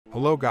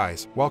Hello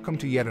guys, welcome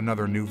to yet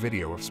another new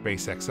video of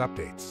SpaceX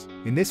updates.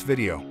 In this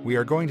video, we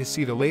are going to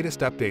see the latest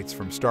updates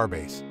from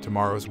Starbase,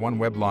 tomorrow's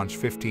OneWeb Launch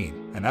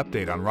 15, an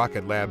update on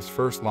Rocketlab's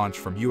first launch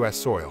from US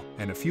soil,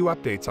 and a few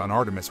updates on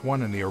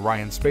Artemis-1 and the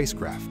Orion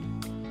spacecraft.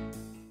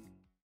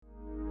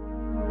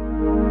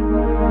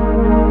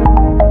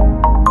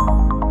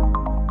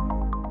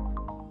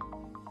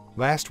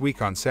 Last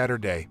week on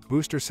Saturday,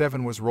 Booster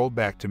 7 was rolled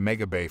back to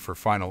Megabay for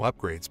final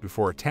upgrades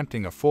before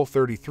attempting a full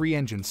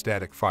 33-engine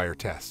static fire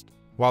test.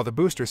 While the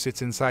booster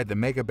sits inside the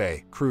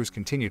Megabay, crews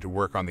continue to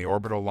work on the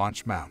orbital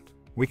launch mount.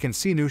 We can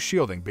see new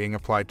shielding being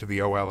applied to the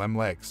OLM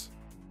legs.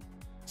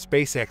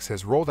 SpaceX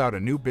has rolled out a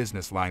new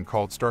business line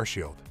called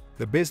Starshield.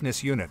 The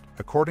business unit,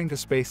 according to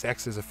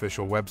SpaceX's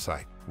official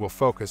website, will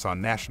focus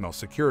on national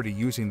security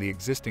using the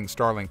existing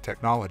Starlink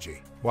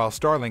technology. While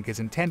Starlink is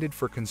intended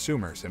for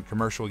consumers and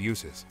commercial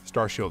uses,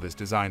 Starshield is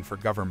designed for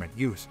government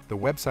use, the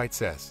website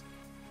says.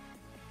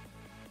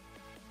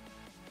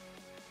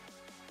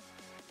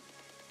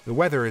 The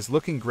weather is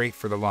looking great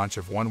for the launch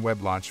of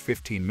OneWeb Launch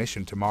 15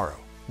 mission tomorrow.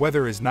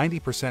 Weather is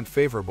 90%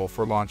 favorable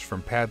for launch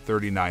from Pad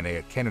 39A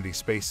at Kennedy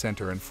Space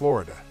Center in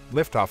Florida.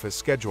 Liftoff is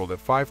scheduled at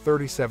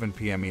 5:37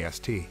 p.m.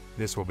 EST.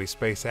 This will be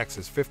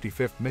SpaceX's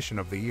 55th mission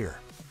of the year.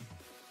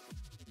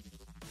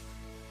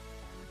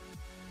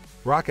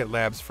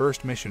 Rocketlab's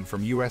first mission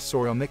from US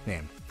soil,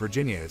 nicknamed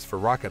Virginia is for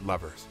Rocket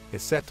Lovers,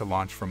 is set to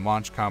launch from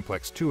Launch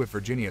Complex 2 at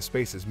Virginia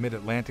Space's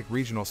Mid-Atlantic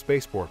Regional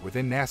Spaceport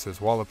within NASA's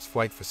Wallops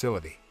Flight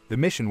Facility. The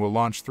mission will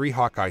launch 3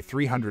 Hawkeye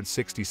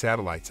 360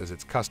 satellites as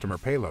its customer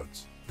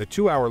payloads. The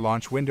 2-hour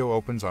launch window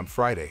opens on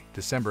Friday,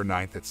 December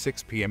 9th at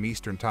 6 p.m.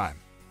 Eastern Time.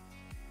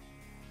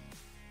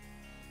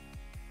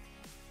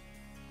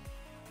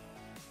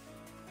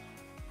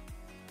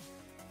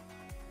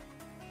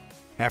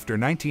 After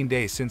 19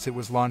 days since it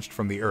was launched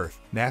from the Earth,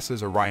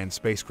 NASA's Orion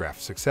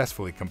spacecraft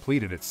successfully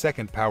completed its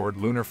second powered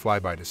lunar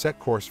flyby to set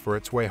course for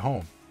its way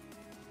home.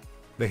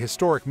 The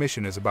historic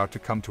mission is about to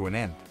come to an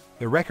end.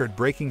 The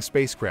record-breaking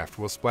spacecraft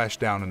will splash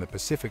down in the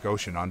Pacific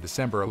Ocean on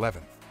December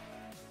 11th.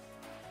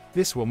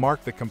 This will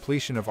mark the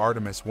completion of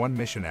Artemis-1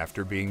 mission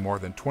after being more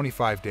than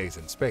 25 days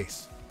in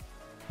space.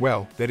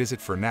 Well, that is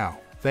it for now.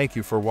 Thank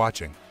you for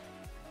watching.